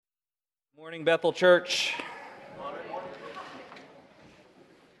Morning, Bethel Church.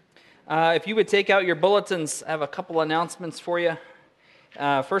 If you would take out your bulletins, I have a couple announcements for you.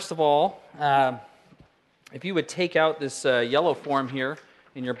 First of all, if you would take out this yellow form here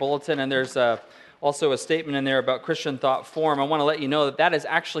in your bulletin, and there's also a statement in there about Christian Thought Forum, I want to let you know that that is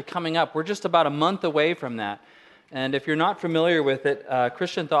actually coming up. We're just about a month away from that. And if you're not familiar with it,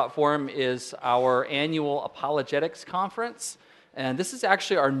 Christian Thought Forum is our annual apologetics conference. And this is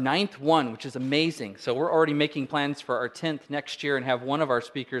actually our 9th one, which is amazing. So we're already making plans for our 10th next year and have one of our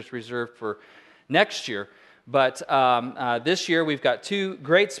speakers reserved for next year. But this year we've got two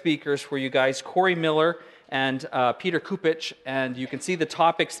great speakers for you guys, Corey Miller and Peter Kupich. And you can see the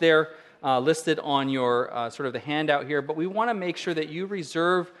topics there listed on your sort of the handout here. But we want to make sure that you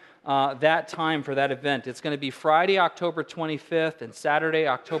reserve that time for that event. It's going to be Friday, October 25th and Saturday,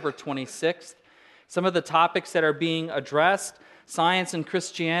 October 26th. Some of the topics that are being addressed: science and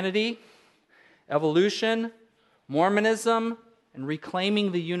Christianity, evolution, Mormonism, and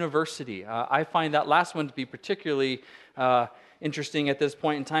reclaiming the university. I find that last one to be particularly interesting at this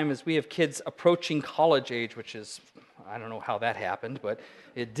point in time, as we have kids approaching college age, which is, I don't know how that happened, but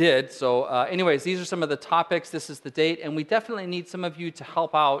it did. So anyways, these are some of the topics. This is the date, and we definitely need some of you to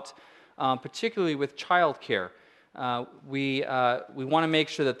help out, particularly with childcare. We want to make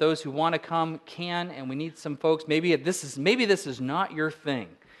sure that those who want to come can, and we need some folks. Maybe this is not your thing,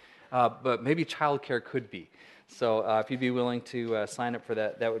 but maybe childcare could be. So if you'd be willing to sign up for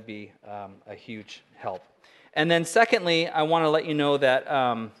that, that would be a huge help. And then secondly, I want to let you know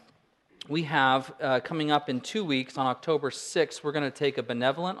that we have coming up in 2 weeks on October 6th, we're going to take a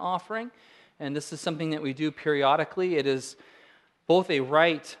benevolent offering, and this is something that we do periodically. It is both a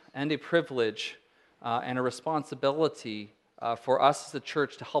right and a privilege and a responsibility for us as a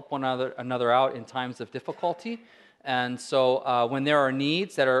church to help one another out in times of difficulty. And so when there are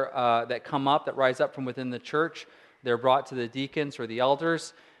needs that come up, that rise up from within the church, they're brought to the deacons or the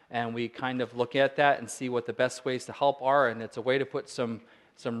elders, and we kind of look at that and see what the best ways to help are, and it's a way to put some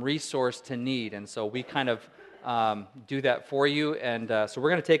resource to need. And so we kind of do that for you. And so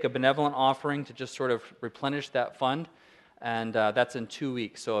we're going to take a benevolent offering to just sort of replenish that fund. And that's in 2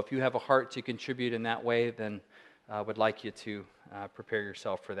 weeks. So if you have a heart to contribute in that way, then I would like you to prepare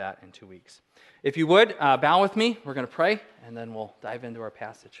yourself for that in 2 weeks. If you would, bow with me. We're going to pray, and then we'll dive into our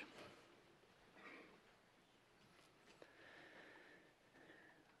passage.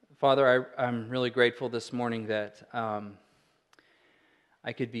 Father, I'm really grateful this morning that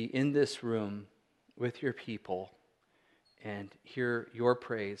I could be in this room with your people and hear your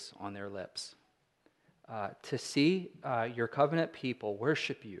praise on their lips. To see your covenant people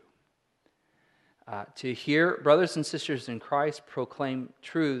worship you, to hear brothers and sisters in Christ proclaim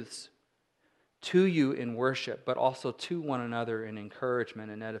truths to you in worship, but also to one another in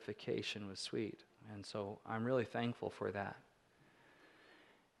encouragement and edification was sweet. And so I'm really thankful for that.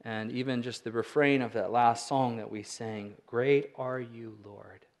 And even just the refrain of that last song that we sang, "Great are you,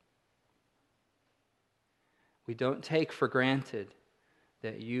 Lord." We don't take for granted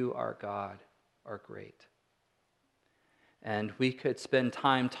that you, our God, are great. And we could spend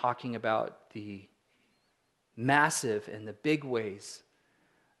time talking about the massive and the big ways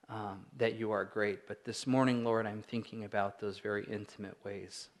that you are great. But this morning, Lord, I'm thinking about those very intimate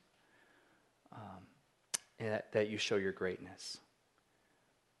ways that you show your greatness.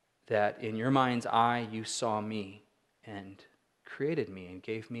 That in your mind's eye, you saw me and created me and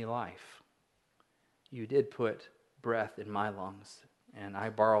gave me life. You did put breath in my lungs, and I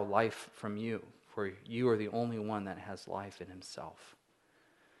borrow life from you, for you are the only one that has life in himself.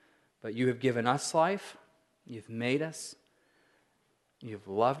 But you have given us life, you've made us, you've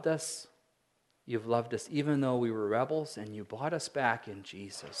loved us even though we were rebels, and you bought us back in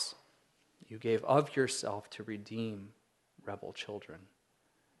Jesus. You gave of yourself to redeem rebel children.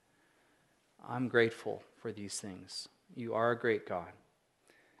 I'm grateful for these things. You are a great God.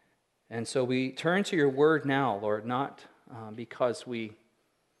 And so we turn to your word now, Lord, not because we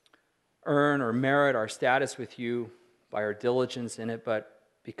earn or merit our status with you by our diligence in it, but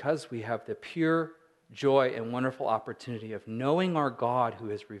because we have the pure joy and wonderful opportunity of knowing our God who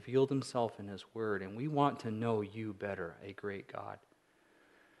has revealed himself in his word, and we want to know you better, a great God.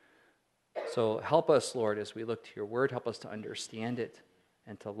 So help us, Lord, as we look to your word, help us to understand it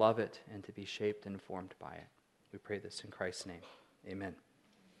and to love it and to be shaped and formed by it. We pray this in Christ's name. Amen.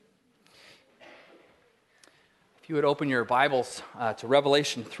 If you would open your Bibles to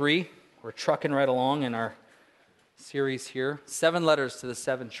Revelation 3, we're trucking right along in our series here. 7 letters to the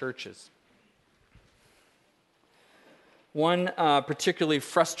 7 churches. One particularly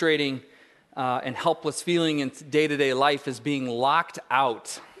frustrating and helpless feeling in day-to-day life is being locked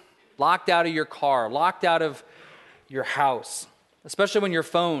out locked out of your car, locked out of your house, especially when your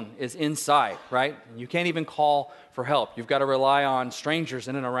phone is inside, right? And you can't even call for help. You've got to rely on strangers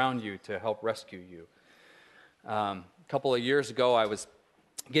in and around you to help rescue you. A couple of years ago, I was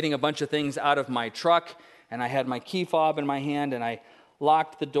getting a bunch of things out of my truck, and I had my key fob in my hand, and I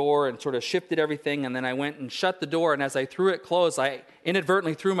locked the door and sort of shifted everything, and then I went and shut the door, and as I threw it closed, I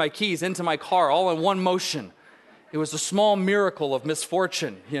inadvertently threw my keys into my car all in one motion. It was a small miracle of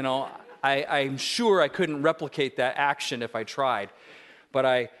misfortune, you know. I'm sure I couldn't replicate that action if I tried, but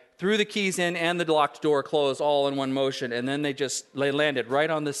I threw the keys in and the locked door closed all in one motion, and then they landed right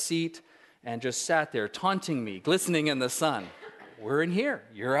on the seat and just sat there taunting me, glistening in the sun. We're in here,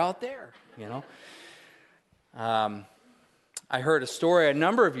 you're out there, you know. I heard a story a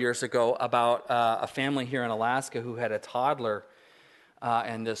number of years ago about a family here in Alaska who had a toddler,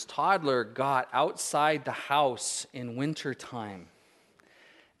 and this toddler got outside the house in wintertime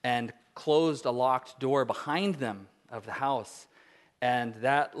and closed a locked door behind them of the house. And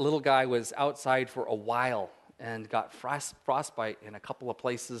that little guy was outside for a while and got frostbite in a couple of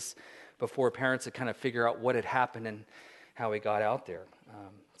places before parents had kind of figure out what had happened and how he got out there.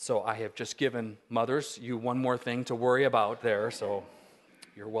 So I have just given mothers you one more thing to worry about there, so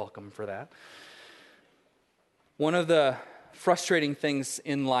you're welcome for that. One of the frustrating things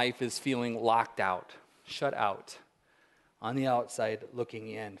in life is feeling locked out, shut out, on the outside looking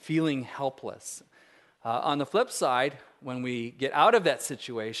in, feeling helpless. On the flip side, when we get out of that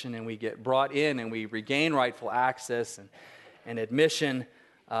situation and we get brought in and we regain rightful access and admission,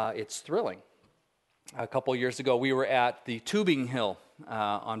 it's thrilling. A couple years ago, we were at the tubing hill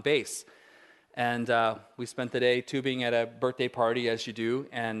on base, and we spent the day tubing at a birthday party, as you do,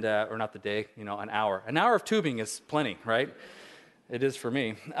 and or not the day, you know, an hour. An hour of tubing is plenty, right? It is for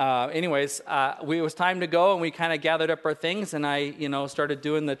me. Anyways, it was time to go, and we kind of gathered up our things, and I, started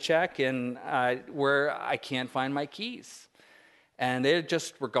doing the check, and where I can't find my keys. And they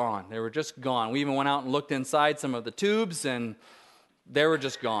just were gone. They were just gone. We even went out and looked inside some of the tubes, and they were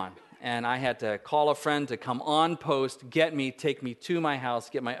just gone. And I had to call a friend to come on post, take me to my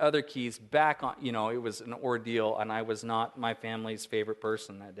house, get my other keys back on. It was an ordeal, and I was not my family's favorite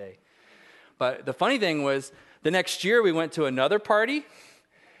person that day. But the funny thing was, the next year we went to another party,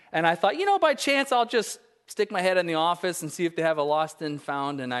 and I thought, by chance I'll just stick my head in the office and see if they have a lost and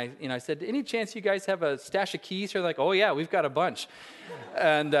found. And I said, any chance you guys have a stash of keys? They're like, oh yeah, we've got a bunch.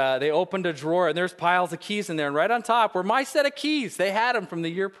 And they opened a drawer, and there's piles of keys in there, and right on top were my set of keys. They had them from the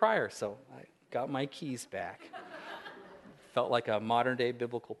year prior, so I got my keys back. Felt like a modern-day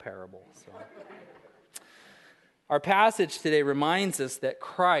biblical parable. So. Our passage today reminds us that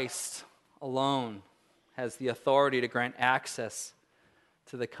Christ alone has the authority to grant access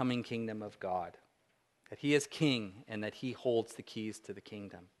to the coming kingdom of God, that he is king and that he holds the keys to the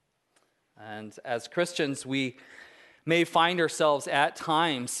kingdom. And as Christians, we may find ourselves at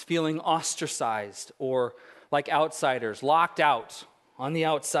times feeling ostracized or like outsiders, locked out, on the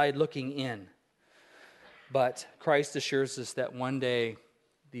outside looking in. But Christ assures us that one day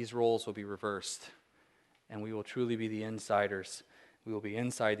these roles will be reversed and we will truly be the insiders. We will be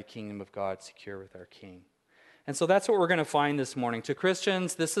inside the kingdom of God, secure with our King. And so that's what we're going to find this morning. To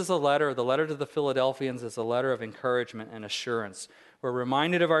Christians, this is the letter to the Philadelphians is a letter of encouragement and assurance. We're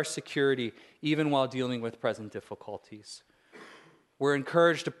reminded of our security even while dealing with present difficulties. We're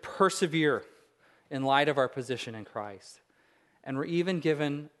encouraged to persevere in light of our position in Christ. And we're even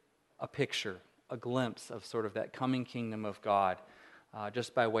given a picture, a glimpse of sort of that coming kingdom of God,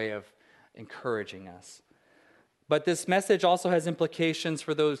 just by way of encouraging us. But this message also has implications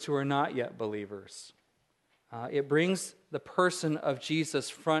for those who are not yet believers. It brings the person of Jesus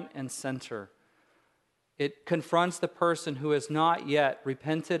front and center. It confronts the person who has not yet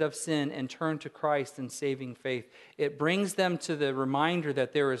repented of sin and turned to Christ in saving faith. It brings them to the reminder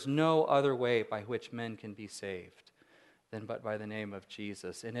that there is no other way by which men can be saved than but by the name of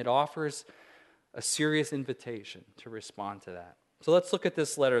Jesus. And it offers a serious invitation to respond to that. So let's look at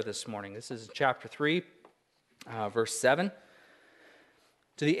this letter this morning. This is chapter 3, verse 7.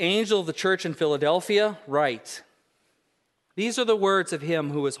 To the angel of the church in Philadelphia, write, these are the words of him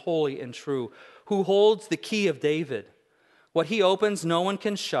who is holy and true, who holds the key of David. What he opens, no one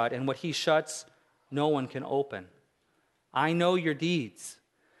can shut, and what he shuts, no one can open. I know your deeds.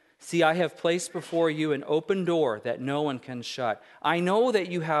 See, I have placed before you an open door that no one can shut. I know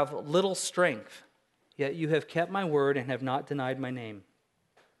that you have little strength, yet you have kept my word and have not denied my name.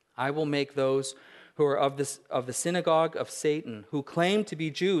 I will make those who are of the synagogue of Satan, who claim to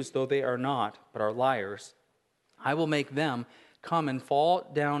be Jews, though they are not, but are liars, I will make them come and fall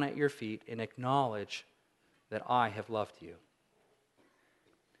down at your feet and acknowledge that I have loved you.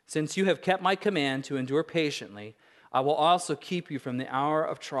 Since you have kept my command to endure patiently, I will also keep you from the hour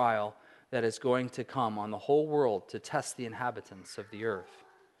of trial that is going to come on the whole world to test the inhabitants of the earth.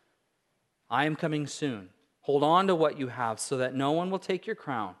 I am coming soon. Hold on to what you have so that no one will take your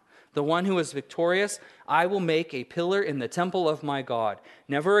crown. The one who is victorious, I will make a pillar in the temple of my God.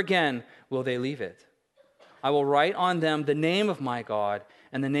 Never again will they leave it. I will write on them the name of my God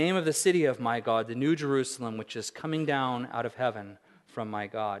and the name of the city of my God, the New Jerusalem, which is coming down out of heaven from my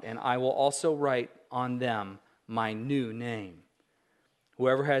God. And I will also write on them my new name.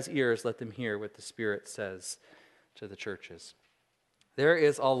 Whoever has ears, let them hear what the Spirit says to the churches. There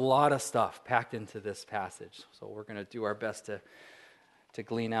is a lot of stuff packed into this passage, so we're going to do our best to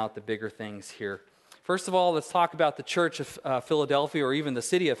glean out the bigger things here. First of all, let's talk about the church of Philadelphia, or even the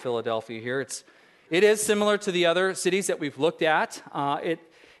city of Philadelphia here. It is similar to the other cities that we've looked at. It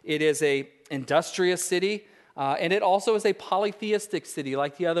is a industrious city, and it also is a polytheistic city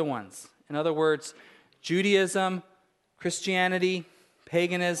like the other ones. In other words, Judaism, Christianity,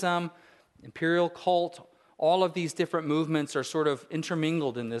 paganism, imperial cult, all of these different movements are sort of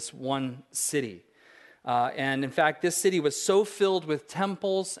intermingled in this one city. And in fact, this city was so filled with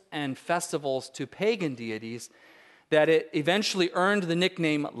temples and festivals to pagan deities that it eventually earned the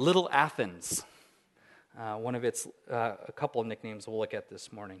nickname Little Athens. A couple of nicknames we'll look at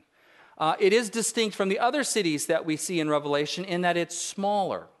this morning. It is distinct from the other cities that we see in Revelation in that it's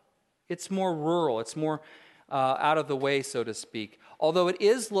smaller. It's more rural. It's more out of the way, so to speak. Although it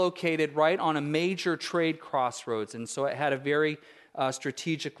is located right on a major trade crossroads, and so it had a very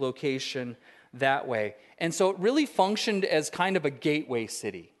strategic location that way. And so it really functioned as kind of a gateway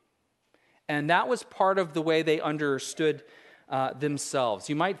city. And that was part of the way they understood themselves.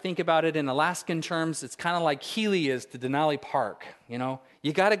 You might think about it in Alaskan terms. It's kind of like Healy is to Denali Park.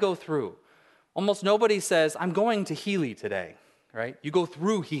 You got to go through. Almost nobody says, I'm going to Healy today, right? You go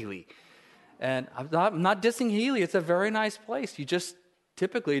through Healy. And I'm not dissing Healy. It's a very nice place. You just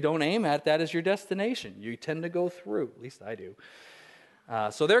typically don't aim at that as your destination. You tend to go through. At least I do.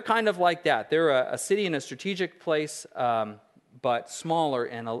 So they're kind of like that. They're a city in a strategic place, but smaller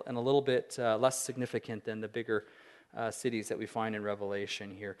and a little bit less significant than the bigger cities that we find in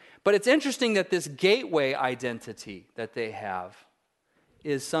Revelation here. But it's interesting that this gateway identity that they have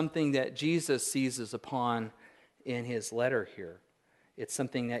is something that Jesus seizes upon in his letter here. It's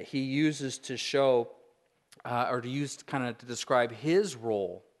something that he uses to show, or to use kind of to describe his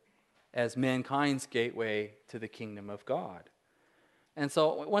role as mankind's gateway to the kingdom of God. And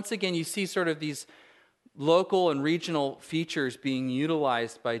so once again, you see sort of these local and regional features being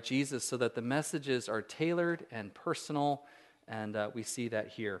utilized by Jesus so that the messages are tailored and personal, and we see that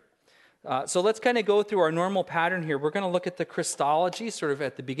here. So let's kind of go through our normal pattern here. We're going to look at the Christology, sort of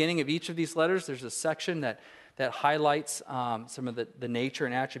at the beginning of each of these letters. There's a section that highlights some of the nature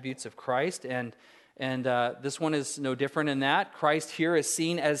and attributes of Christ, and this one is no different in that. Christ here is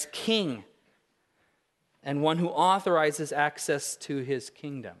seen as king and one who authorizes access to his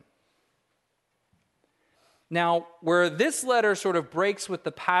kingdom. Now, where this letter sort of breaks with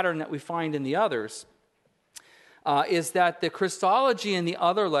the pattern that we find in the others is that the Christology in the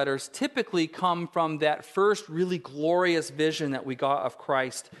other letters typically come from that first really glorious vision that we got of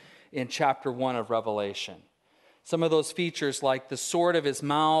Christ in chapter 1 of Revelation. Some of those features like the sword of his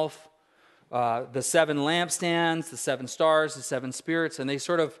mouth, the 7 lampstands, the 7 stars, the 7 spirits, and they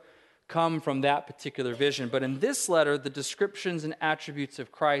sort of come from that particular vision. But in this letter, the descriptions and attributes of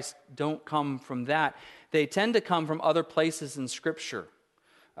Christ don't come from that. They tend to come from other places in Scripture.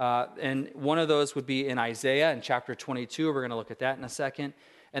 And one of those would be in Isaiah in chapter 22. We're going to look at that in a second.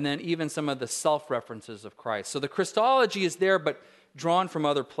 And then even some of the self-references of Christ. So the Christology is there, but drawn from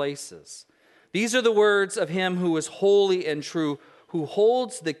other places. These are the words of him who is holy and true, who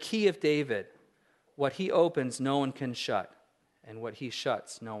holds the key of David. What he opens, no one can shut. And what he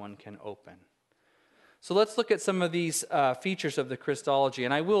shuts, no one can open. So let's look at some of these features of the Christology.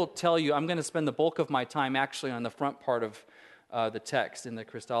 And I will tell you, I'm going to spend the bulk of my time actually on the front part of the text in the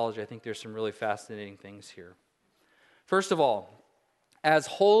Christology. I think there's some really fascinating things here. First of all, as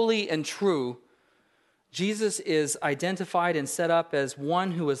holy and true, Jesus is identified and set up as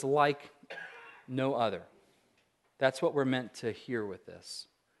one who is like no other. That's what we're meant to hear with this.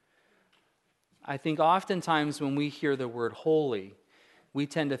 I think oftentimes when we hear the word holy, we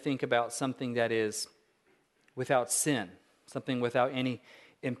tend to think about something that is without sin, something without any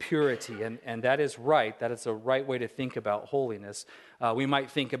impurity, and that is right. That is a right way to think about holiness. We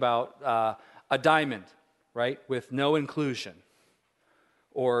might think about a diamond, right, with no inclusion,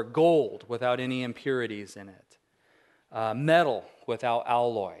 or gold without any impurities in it, metal without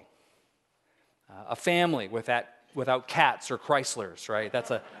alloy, a family without cats or Chryslers, right?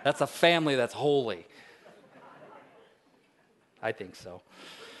 That's a family that's holy. I think so.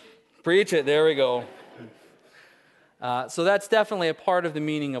 Preach it. There we go. So that's definitely a part of the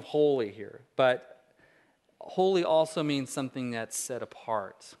meaning of holy here. But holy also means something that's set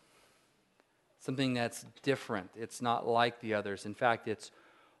apart, something that's different. It's not like the others. In fact, it's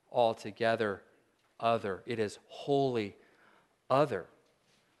altogether other. It is wholly other.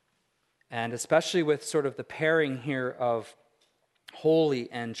 And especially with sort of the pairing here of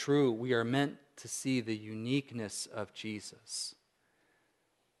holy and true, we are meant to see the uniqueness of Jesus.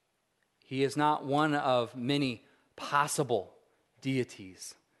 He is not one of many possible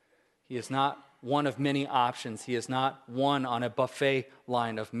deities. He is not one of many options. He is not one on a buffet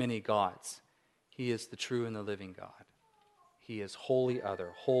line of many gods. He is the true and the living God. He is wholly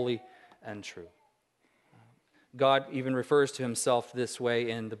other, holy and true. God even refers to himself this way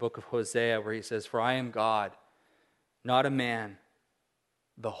in the book of Hosea, where he says, "For I am God, not a man,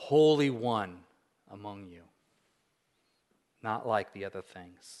 the Holy One among you." Not like the other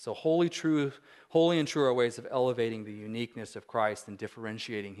things. So holy and true are ways of elevating the uniqueness of Christ and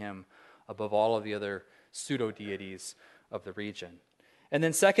differentiating him above all of the other pseudo-deities of the region. And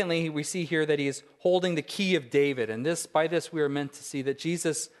then secondly, we see here that he is holding the key of David. And by this we are meant to see that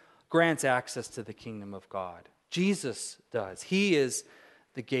Jesus grants access to the kingdom of God. Jesus does. He is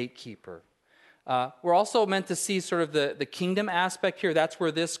the gatekeeper. We're also meant to see sort of the kingdom aspect here. That's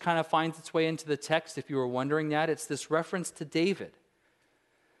where this kind of finds its way into the text, if you were wondering that. It's this reference to David.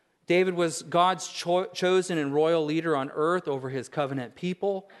 David was God's chosen and royal leader on earth over his covenant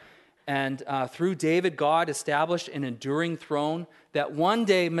people. And through David, God established an enduring throne that one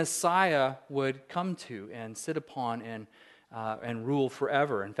day Messiah would come to and sit upon and rule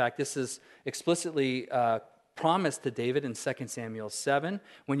forever. In fact, this is explicitly promised to David in 2 Samuel 7.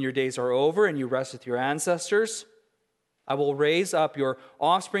 "When your days are over and you rest with your ancestors, I will raise up your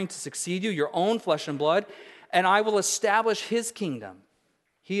offspring to succeed you, your own flesh and blood, and I will establish his kingdom.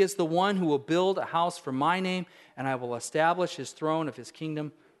 He is the one who will build a house for my name, and I will establish his throne of his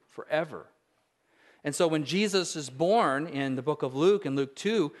kingdom forever." And so when Jesus is born in the book of Luke, in Luke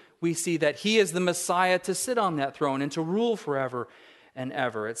 2, we see that he is the Messiah to sit on that throne and to rule forever and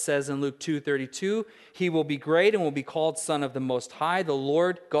ever. It says in Luke 2:32, "He will be great and will be called Son of the Most High. The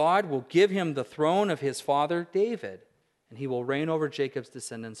Lord God will give him the throne of his father David, and he will reign over Jacob's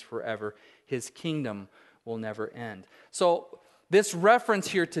descendants forever. His kingdom will never end." So this reference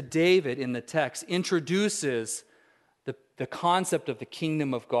here to David in the text introduces the concept of the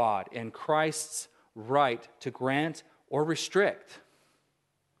kingdom of God and Christ's right to grant or restrict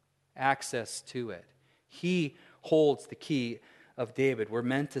access to it. He holds the key of David. We're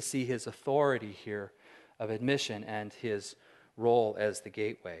meant to see his authority here of admission and his role as the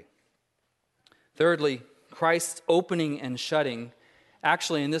gateway. Thirdly, Christ's opening and shutting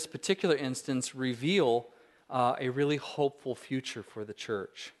actually in this particular instance reveal a really hopeful future for the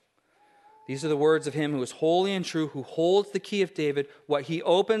church. These are the words of him who is holy and true, who holds the key of David. What he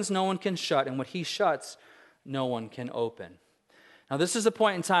opens, no one can shut, and what he shuts, no one can open. Now, this is a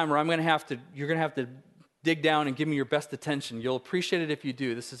point in time where you're going to have to dig down and give me your best attention. You'll appreciate it if you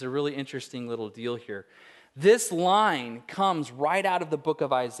do. This is a really interesting little deal here. This line comes right out of the book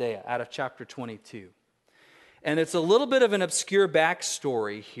of Isaiah, out of chapter 22. And it's a little bit of an obscure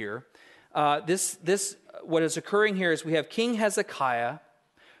backstory here. What is occurring here is we have King Hezekiah,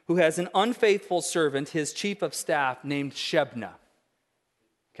 who has an unfaithful servant, his chief of staff, named Shebna.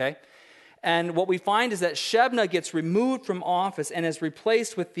 Okay? And what we find is that Shebna gets removed from office and is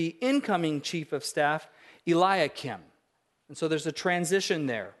replaced with the incoming chief of staff, Eliakim. And so there's a transition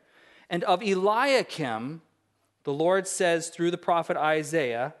there. And of Eliakim, the Lord says through the prophet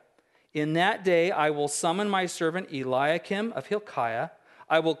Isaiah, "In that day I will summon my servant Eliakim of Hilkiah.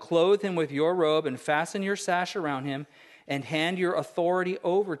 I will clothe him with your robe and fasten your sash around him and hand your authority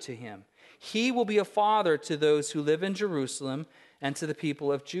over to him. He will be a father to those who live in Jerusalem and to the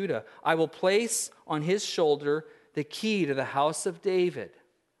people of Judah. I will place on his shoulder the key to the house of David.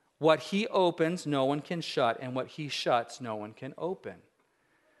 What he opens, no one can shut, and what he shuts, no one can open."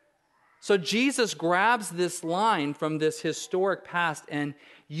 So Jesus grabs this line from this historic past and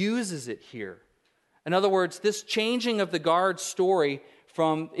uses it here. In other words, this changing of the guard story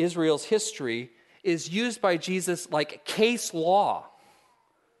from Israel's history is used by Jesus like case law,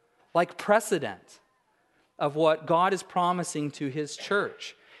 like precedent of what God is promising to his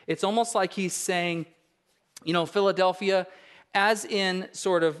church. It's almost like he's saying, Philadelphia, as in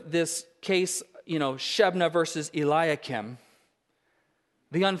sort of this case, Shebna versus Eliakim,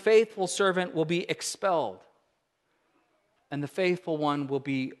 the unfaithful servant will be expelled, and the faithful one will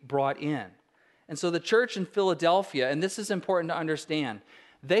be brought in. And so the church in Philadelphia, and this is important to understand,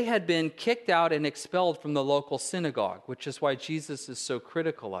 they had been kicked out and expelled from the local synagogue, which is why Jesus is so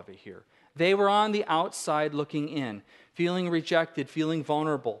critical of it here. They were on the outside looking in, feeling rejected, feeling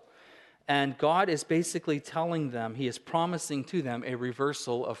vulnerable. And God is basically telling them, he is promising to them a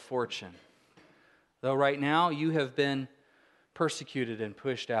reversal of fortune. Though right now you have been persecuted and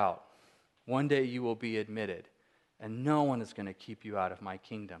pushed out, one day you will be admitted, and no one is going to keep you out of my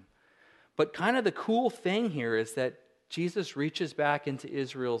kingdom. But kind of the cool thing here is that Jesus reaches back into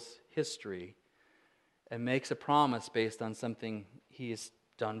Israel's history and makes a promise based on something he has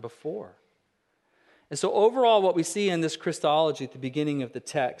done before. And so overall, what we see in this Christology at the beginning of the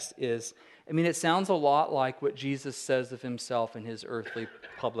text is, it sounds a lot like what Jesus says of himself in his earthly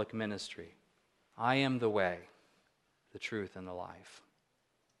public ministry. I am the way, the truth, and the life.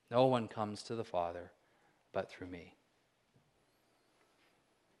 No one comes to the Father but through me.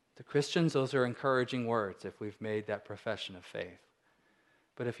 To Christians, those are encouraging words if we've made that profession of faith.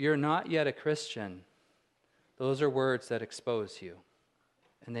 But if you're not yet a Christian, those are words that expose you,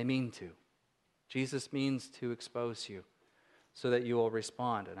 and they mean to. Jesus means to expose you so that you will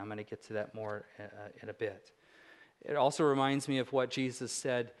respond, and I'm going to get to that more in a bit. It also reminds me of what Jesus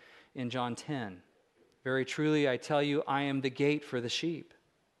said in John 10. Very truly, I tell you, I am the gate for the sheep.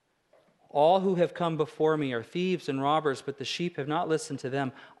 All who have come before me are thieves and robbers, but the sheep have not listened to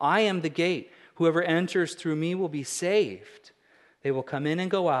them. I am the gate. Whoever enters through me will be saved. They will come in and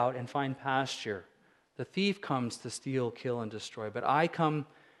go out and find pasture. The thief comes to steal, kill, and destroy. But I come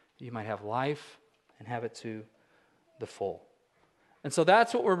that you might have life and have it to the full. And so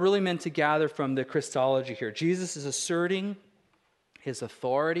that's what we're really meant to gather from the Christology here. Jesus is asserting his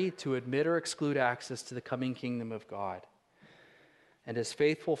authority to admit or exclude access to the coming kingdom of God. And his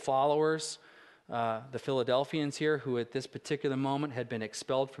faithful followers, the Philadelphians here, who at this particular moment had been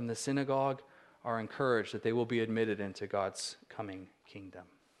expelled from the synagogue, are encouraged that they will be admitted into God's coming kingdom.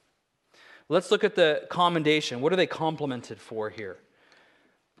 Let's look at the commendation. What are they complimented for here?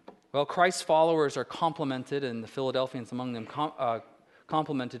 Well, Christ's followers are complimented, and the Philadelphians among them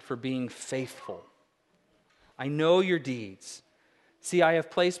complimented for being faithful. I know your deeds. See, I have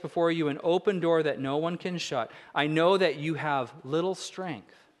placed before you an open door that no one can shut. I know that you have little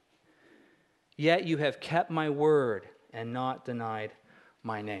strength, yet you have kept my word and not denied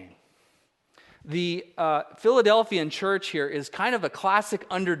my name. The Philadelphian church here is kind of a classic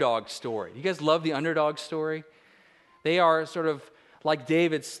underdog story. You guys love the underdog story? They are sort of like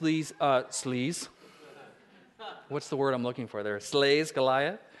David slees. What's the word I'm looking for there? Slays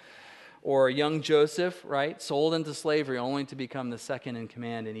Goliath. Or young Joseph, right? Sold into slavery only to become the second in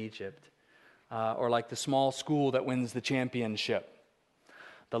command in Egypt. Or like the small school that wins the championship.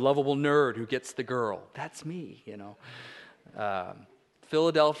 The lovable nerd who gets the girl. That's me,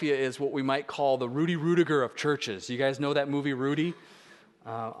 Philadelphia is what we might call the Rudy Rudiger of churches. You guys know that movie, Rudy?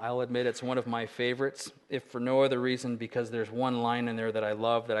 I'll admit it's one of my favorites, if for no other reason because there's one line in there that I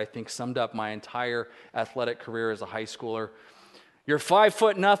love that I think summed up my entire athletic career as a high schooler. You're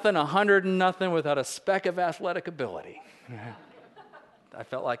 5'0" 100 and nothing without a speck of athletic ability. I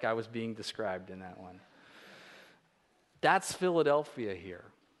felt like I was being described in that one. That's Philadelphia here.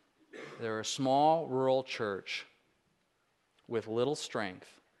 They're a small rural church with little strength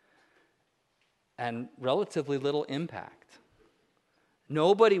and relatively little impact.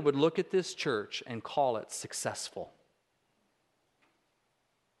 Nobody would look at this church and call it successful.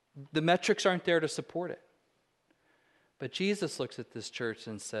 The metrics aren't there to support it. But Jesus looks at this church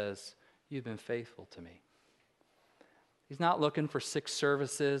and says, you've been faithful to me. He's not looking for 6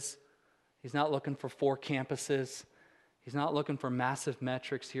 services. He's not looking for 4 campuses. He's not looking for massive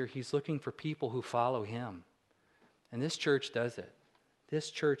metrics here. He's looking for people who follow him. And this church does it. This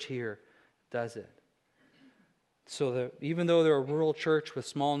church here does it. So even though they're a rural church with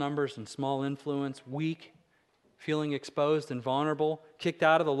small numbers and small influence, weak, feeling exposed and vulnerable, kicked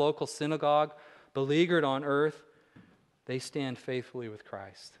out of the local synagogue, beleaguered on earth, they stand faithfully with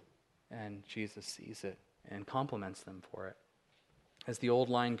Christ. And Jesus sees it and compliments them for it. As the old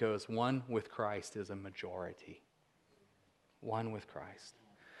line goes, one with Christ is a majority. One with Christ.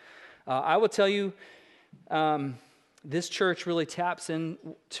 I will tell you, this church really taps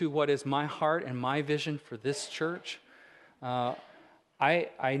into what is my heart and my vision for this church.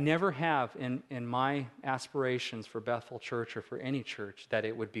 I never have in my aspirations for Bethel Church or for any church that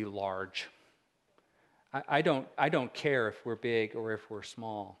it would be large. I don't care if we're big or if we're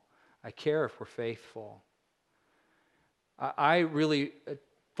small. I care if we're faithful. I really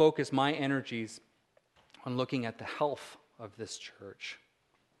focus my energies on looking at the health of this church,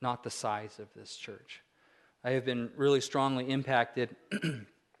 not the size of this church. I have been really strongly impacted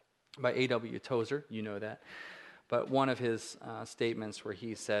by A.W. Tozer, you know that. But one of his statements where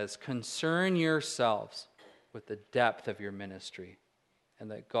he says, concern yourselves with the depth of your ministry, and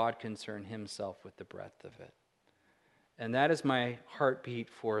let God concern himself with the breadth of it. And that is my heartbeat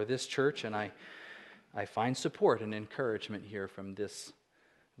for this church, and I find support and encouragement here from this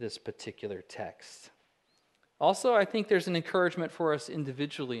particular text. Also, I think there's an encouragement for us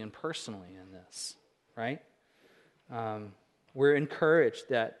individually and personally in this, right? We're encouraged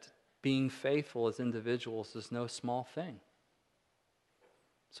that being faithful as individuals is no small thing.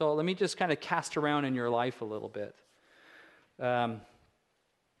 So let me just kind of cast around in your life a little bit.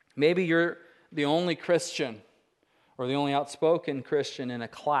 Maybe you're the only Christian or the only outspoken Christian in a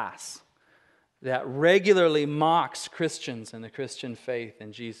class that regularly mocks Christians and the Christian faith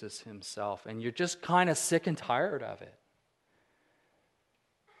and Jesus himself, and you're just kind of sick and tired of it.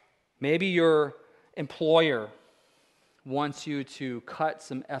 Maybe your employer wants you to cut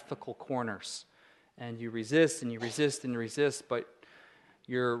some ethical corners, and you resist and you resist and resist, but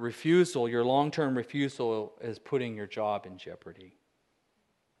your refusal, your long-term refusal, is putting your job in jeopardy.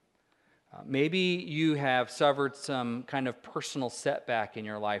 Maybe you have suffered some kind of personal setback in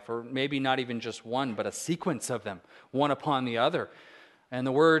your life, or maybe not even just one, but a sequence of them, one upon the other. And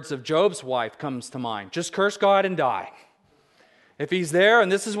the words of Job's wife comes to mind: just curse God and die. If he's there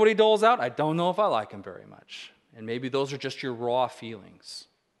and this is what he doles out, I don't know if I like him very much. And maybe those are just your raw feelings.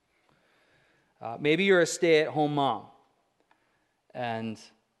 Maybe you're a stay-at-home mom, and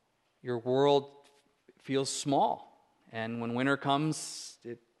your world feels small. And when winter comes,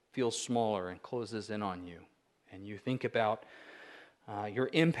 it feels smaller and closes in on you. And you think about your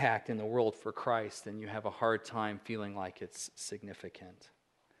impact in the world for Christ, and you have a hard time feeling like it's significant.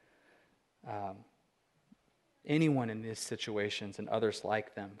 Anyone in these situations and others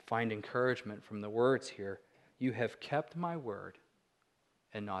like them find encouragement from the words here: you have kept my word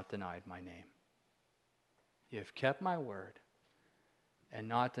and not denied my name. You have kept my word and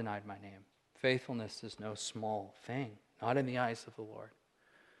not denied my name. Faithfulness is no small thing, not in the eyes of the Lord.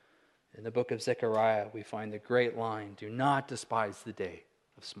 In the book of Zechariah, we find the great line: do not despise the day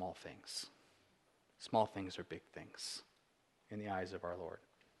of small things. Small things are big things in the eyes of our Lord.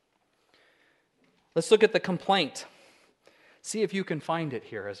 Let's look at the complaint. See if you can find it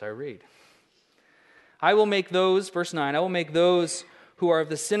here as I read. I will make those, verse 9, I will make those who are of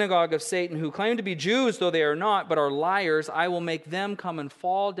the synagogue of Satan, who claim to be Jews, though they are not, but are liars, I will make them come and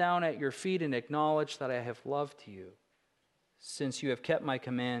fall down at your feet and acknowledge that I have loved you. Since you have kept my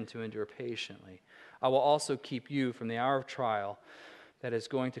command to endure patiently, I will also keep you from the hour of trial that is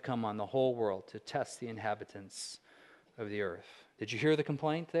going to come on the whole world to test the inhabitants of the earth. Did you hear the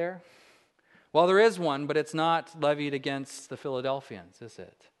complaint there? Well, there is one, but it's not levied against the Philadelphians, is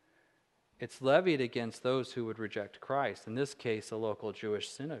it? It's levied against those who would reject Christ, in this case, a local Jewish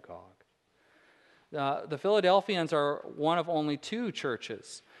synagogue. The Philadelphians are one of only two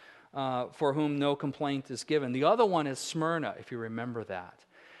churches for whom no complaint is given. The other one is Smyrna, if you remember that.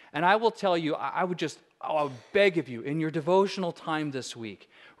 And I will tell you, I would beg of you, in your devotional time this week,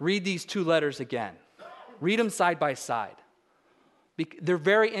 read these two letters again. Read them side by side. They're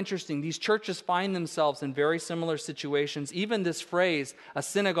very interesting. These churches find themselves in very similar situations. Even this phrase, a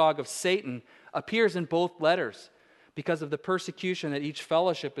synagogue of Satan, appears in both letters because of the persecution that each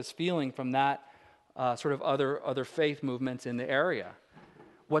fellowship is feeling from that sort of other faith movements in the area.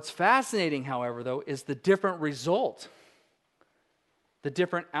 What's fascinating, however, though, is the different result, the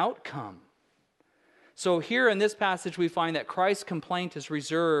different outcome. So here in this passage, we find that Christ's complaint is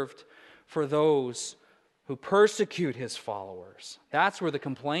reserved for those who persecute his followers. That's where the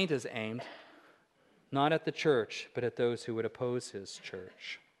complaint is aimed, not at the church, but at those who would oppose his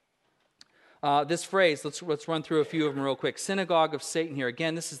church. This phrase, let's run through a few of them real quick. Synagogue of Satan here.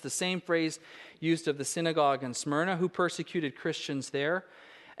 Again, this is the same phrase used of the synagogue in Smyrna, who persecuted Christians there.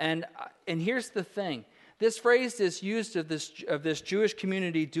 And here's the thing. This phrase is used of this Jewish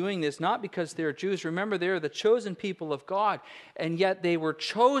community doing this not because they're Jews. Remember, they're the chosen people of God, and yet they were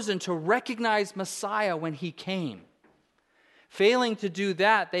chosen to recognize Messiah when he came. Failing to do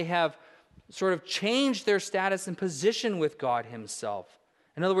that, they have sort of changed their status and position with God himself.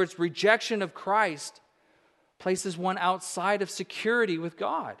 In other words, rejection of Christ places one outside of security with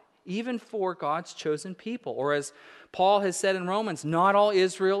God, even for God's chosen people. Or as Paul has said in Romans, not all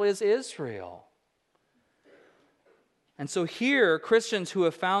Israel is Israel. And so here, Christians who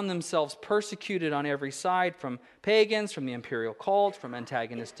have found themselves persecuted on every side, from pagans, from the imperial cult, from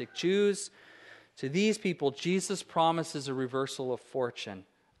antagonistic Jews, to these people, Jesus promises a reversal of fortune.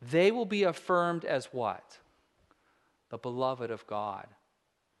 They will be affirmed as what? The beloved of God.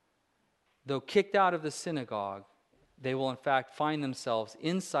 Though kicked out of the synagogue, they will in fact find themselves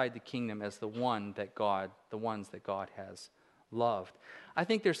inside the kingdom as the ones that God has loved. I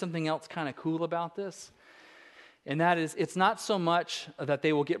think there's something else kind of cool about this, and that is it's not so much that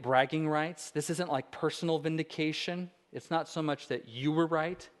they will get bragging rights. This isn't like personal vindication. It's not so much that you were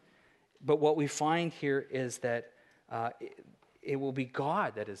right, but what we find here is that it will be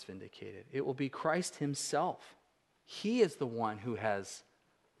God that is vindicated. It will be Christ himself. He is the one who has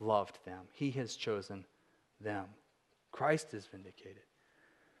loved them. He has chosen them. Christ is vindicated.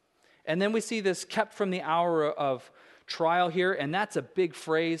 And then we see this kept from the hour of trial here, and that's a big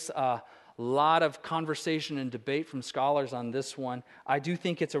phrase. A lot of conversation and debate from scholars on this one. I do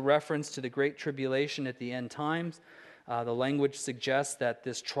think it's a reference to the Great Tribulation at the end times. The language suggests that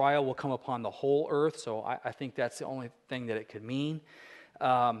this trial will come upon the whole earth, so I think that's the only thing that it could mean.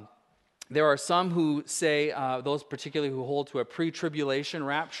 There are some who say, those particularly who hold to a pre-tribulation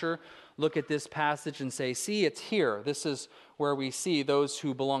rapture, look at this passage and say, see, it's here. This is where we see those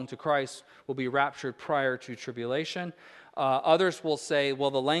who belong to Christ will be raptured prior to tribulation. Others will say,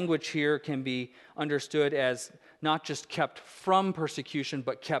 well, the language here can be understood as not just kept from persecution,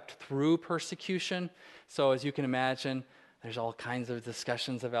 but kept through persecution. So as you can imagine, there's all kinds of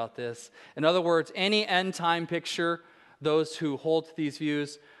discussions about this. In other words, any end time picture, those who hold to these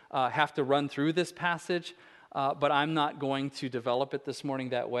views have to run through this passage, but I'm not going to develop it this morning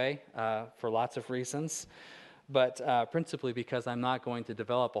that way for lots of reasons, but principally because I'm not going to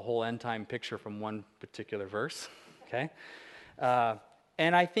develop a whole end time picture from one particular verse, okay?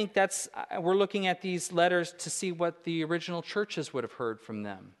 And I think we're looking at these letters to see what the original churches would have heard from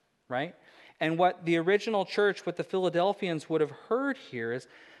them, right? And what the original church, what the Philadelphians would have heard here is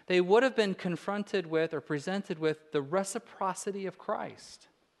they would have been confronted with or presented with the reciprocity of Christ.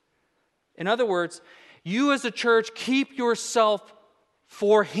 In other words, you as a church keep yourself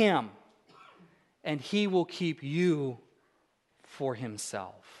for him, and he will keep you for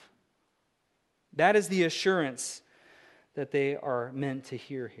himself. That is the assurance that they are meant to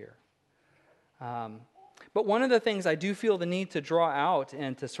hear here. But one of the things I do feel the need to draw out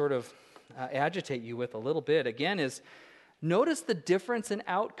and to sort of agitate you with a little bit, again, is notice the difference in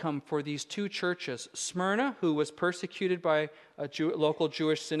outcome for these two churches. Smyrna, who was persecuted by a local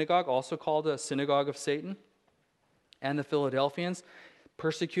Jewish synagogue, also called a synagogue of Satan, and the Philadelphians,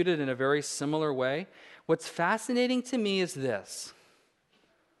 persecuted in a very similar way. What's fascinating to me is this.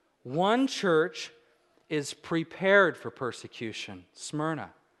 One church is prepared for persecution. Smyrna,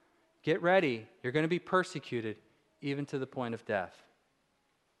 get ready. You're going to be persecuted even to the point of death.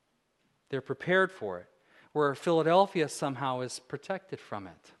 They're prepared for it. Where Philadelphia somehow is protected from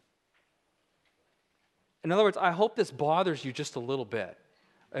it. In other words, I hope this bothers you just a little bit.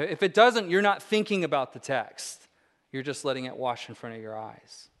 If it doesn't, you're not thinking about the text. You're just letting it wash in front of your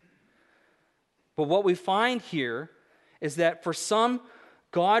eyes. But what we find here is that for some,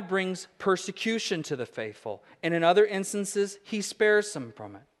 God brings persecution to the faithful, and in other instances, he spares them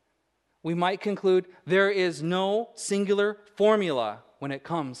from it. We might conclude there is no singular formula when it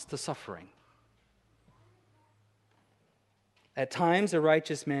comes to suffering. At times, a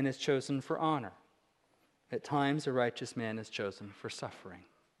righteous man is chosen for honor. At times, a righteous man is chosen for suffering.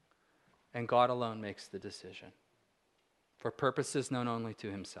 And God alone makes the decision, for purposes known only to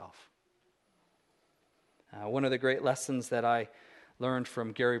himself. One of the great lessons that I learned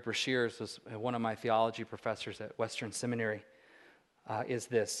from Gary Breshears, was one of my theology professors at Western Seminary, is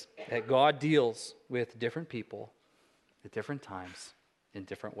this, that God deals with different people at different times in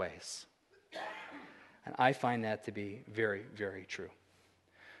different ways. And I find that to be very, very true.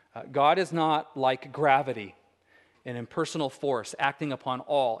 God is not like gravity, an impersonal force acting upon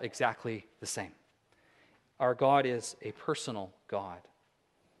all exactly the same. Our God is a personal God.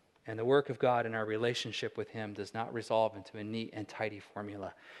 And the work of God in our relationship with him does not resolve into a neat and tidy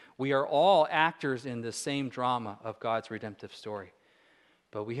formula. We are all actors in the same drama of God's redemptive story,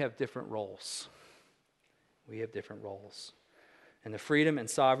 but we have different roles. We have different roles. And the freedom and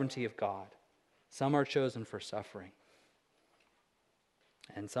sovereignty of God, some are chosen for suffering,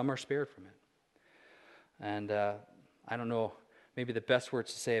 and some are spared from it. And I don't know, maybe the best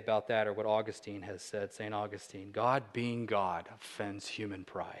words to say about that are what Augustine has said, St. Augustine, God being God offends human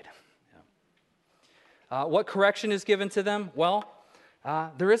pride. Yeah. What correction is given to them? Well,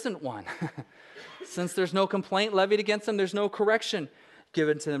 there isn't one. Since there's no complaint levied against them, there's no correction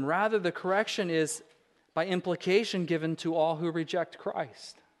given to them. Rather, the correction is, by implication, given to all who reject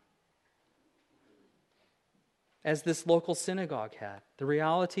Christ. As this local synagogue had. The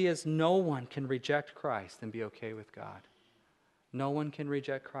reality is no one can reject Christ and be okay with God. No one can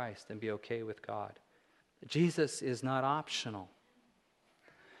reject Christ and be okay with God. Jesus is not optional.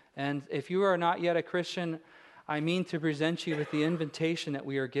 And if you are not yet a Christian, I mean to present you with the invitation that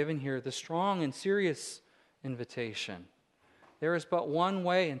we are given here, the strong and serious invitation. There is but one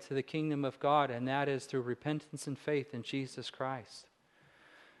way into the kingdom of God, and that is through repentance and faith in Jesus Christ.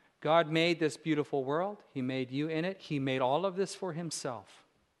 God made this beautiful world. He made you in it. He made all of this for himself.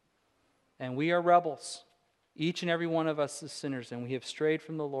 And we are rebels. Each and every one of us is sinners, and we have strayed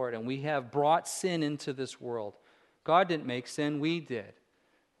from the Lord, and we have brought sin into this world. God didn't make sin, we did.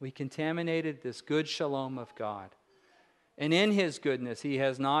 We contaminated this good shalom of God. And in his goodness, he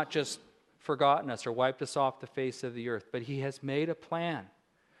has not just forgotten us or wiped us off the face of the earth, but he has made a plan,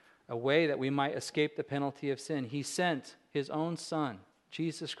 a way that we might escape the penalty of sin. He sent his own Son,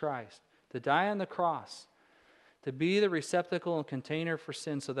 Jesus Christ, to die on the cross, to be the receptacle and container for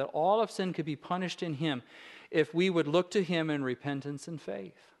sin, so that all of sin could be punished in him if we would look to him in repentance and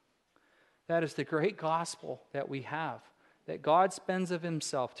faith. That is the great gospel that we have, that God spends of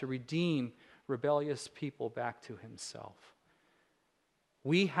himself to redeem rebellious people back to himself.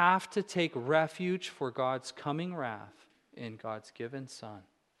 We have to take refuge for God's coming wrath in God's given Son.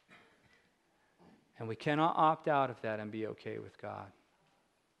 And we cannot opt out of that and be okay with God.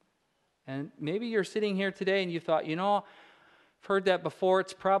 And maybe you're sitting here today and you thought, I've heard that before.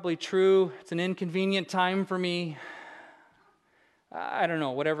 It's probably true. It's an inconvenient time for me. I don't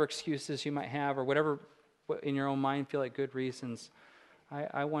know, whatever excuses you might have or whatever in your own mind feel like good reasons.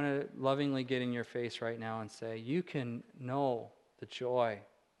 I want to lovingly get in your face right now and say, you can know the joy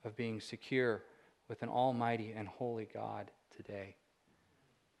of being secure with an almighty and holy God today.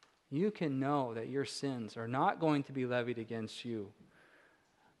 You can know that your sins are not going to be levied against you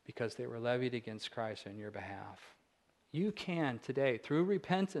because they were levied against Christ on your behalf. You can today, through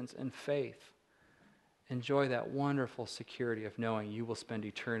repentance and faith, enjoy that wonderful security of knowing you will spend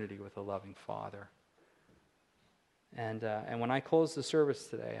eternity with a loving Father. And when I close the service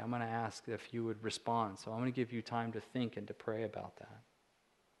today, I'm going to ask if you would respond. So I'm going to give you time to think and to pray about that.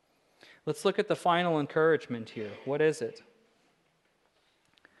 Let's look at the final encouragement here. What is it?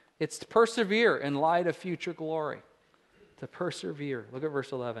 It's to persevere in light of future glory. To persevere. Look at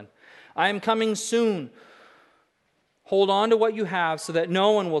verse 11. I am coming soon. Hold on to what you have so that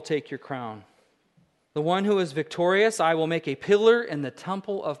no one will take your crown. The one who is victorious, I will make a pillar in the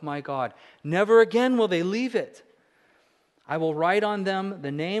temple of my God. Never again will they leave it. I will write on them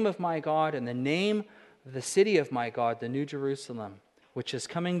the name of my God and the name of the city of my God, the New Jerusalem, which is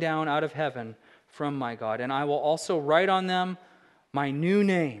coming down out of heaven from my God. And I will also write on them my new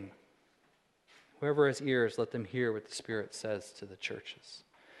name. Whoever has ears, let them hear what the Spirit says to the churches.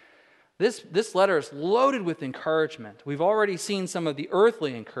 This letter is loaded with encouragement. We've already seen some of the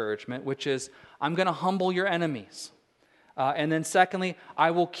earthly encouragement, which is, I'm going to humble your enemies. And then secondly,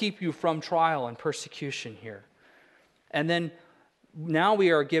 I will keep you from trial and persecution here. And then now we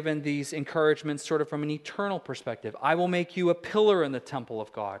are given these encouragements sort of from an eternal perspective. I will make you a pillar in the temple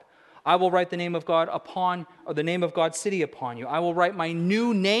of God. I will write the name of God upon, or the name of God's city upon you. I will write my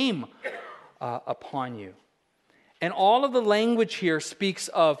new name upon you. And all of the language here speaks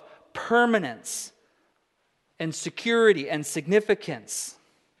of permanence and security and significance.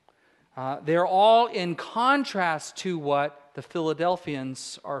 They're all in contrast to what the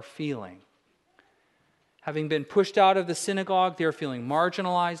Philadelphians are feeling. Having been pushed out of the synagogue, they're feeling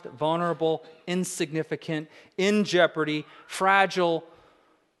marginalized, vulnerable, insignificant, in jeopardy, fragile,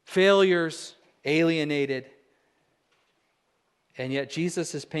 failures, alienated. And yet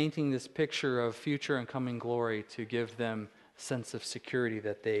Jesus is painting this picture of future and coming glory to give them a sense of security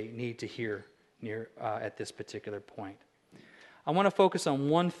that they need to hear at this particular point. I want to focus on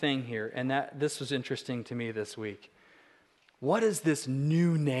one thing here, and this was interesting to me this week. What is this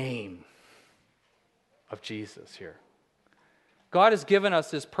new name of Jesus here? God has given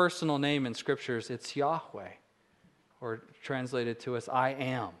us his personal name in scriptures. It's Yahweh, or translated to us, I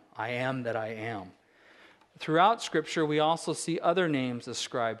am that I am. Throughout scripture, we also see other names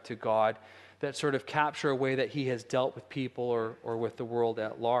ascribed to God that sort of capture a way that he has dealt with people or with the world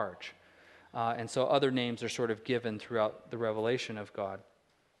at large. And so other names are sort of given throughout the revelation of God.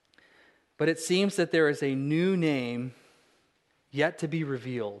 But it seems that there is a new name yet to be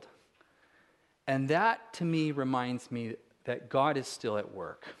revealed. And that, to me, reminds me that God is still at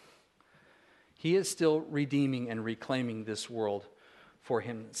work. He is still redeeming and reclaiming this world for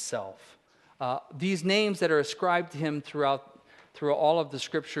himself. These names that are ascribed to him through all of the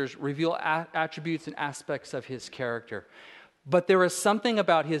scriptures reveal attributes and aspects of his character. But there is something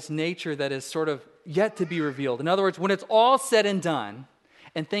about his nature that is sort of yet to be revealed. In other words, when it's all said and done,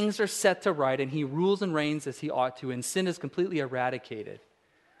 and things are set to right, and he rules and reigns as he ought to, and sin is completely eradicated,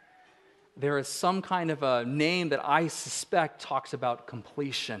 there is some kind of a name that I suspect talks about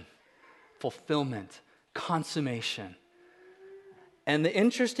completion, fulfillment, consummation. And the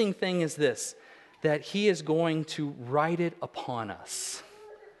interesting thing is this, that he is going to write it upon us,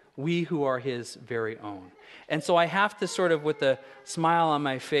 we who are his very own. And so I have to sort of, with a smile on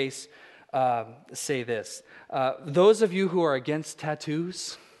my face, say this. Those of you who are against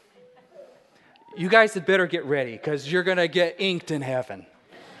tattoos, you guys had better get ready, because you're going to get inked in heaven.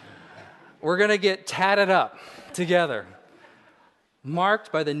 We're going to get tatted up together,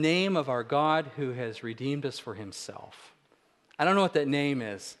 marked by the name of our God who has redeemed us for himself. I don't know what that name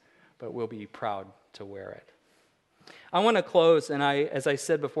is, but we'll be proud to wear it. I want to close, and as I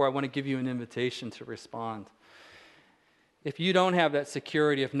said before, I want to give you an invitation to respond. If you don't have that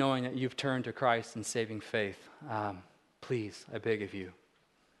security of knowing that you've turned to Christ in saving faith, please, I beg of you,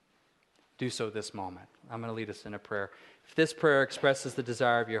 do so this moment. I'm going to lead us in a prayer. If this prayer expresses the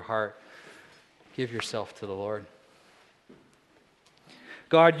desire of your heart, give yourself to the Lord.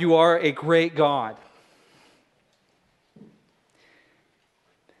 God, you are a great God.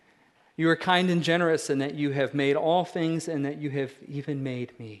 You are kind and generous in that you have made all things and that you have even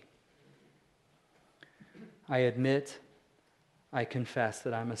made me. I admit, I confess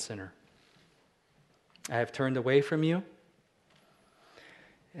that I'm a sinner. I have turned away from you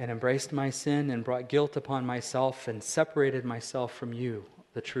and embraced my sin and brought guilt upon myself and separated myself from you,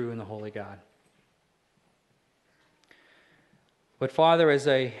 the true and the holy God. But Father, as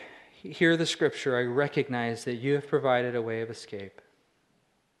I hear the scripture, I recognize that you have provided a way of escape.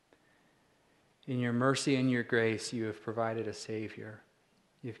 In your mercy and your grace, you have provided a Savior.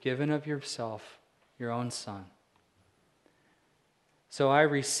 You've given of yourself, your own Son. So I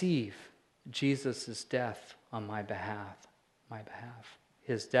receive Jesus' death on my behalf.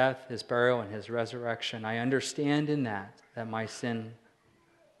 His death, his burial, and his resurrection. I understand in that my sin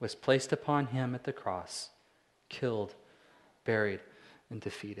was placed upon him at the cross, killed, buried, and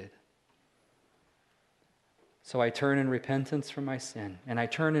defeated. So I turn in repentance from my sin, and I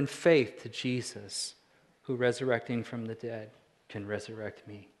turn in faith to Jesus, who, resurrecting from the dead, can resurrect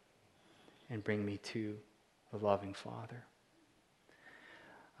me and bring me to the loving Father.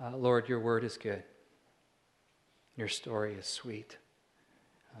 Lord, your word is good. Your story is sweet.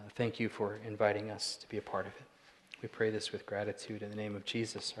 Thank you for inviting us to be a part of it. We pray this with gratitude in the name of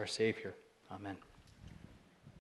Jesus, our Savior. Amen.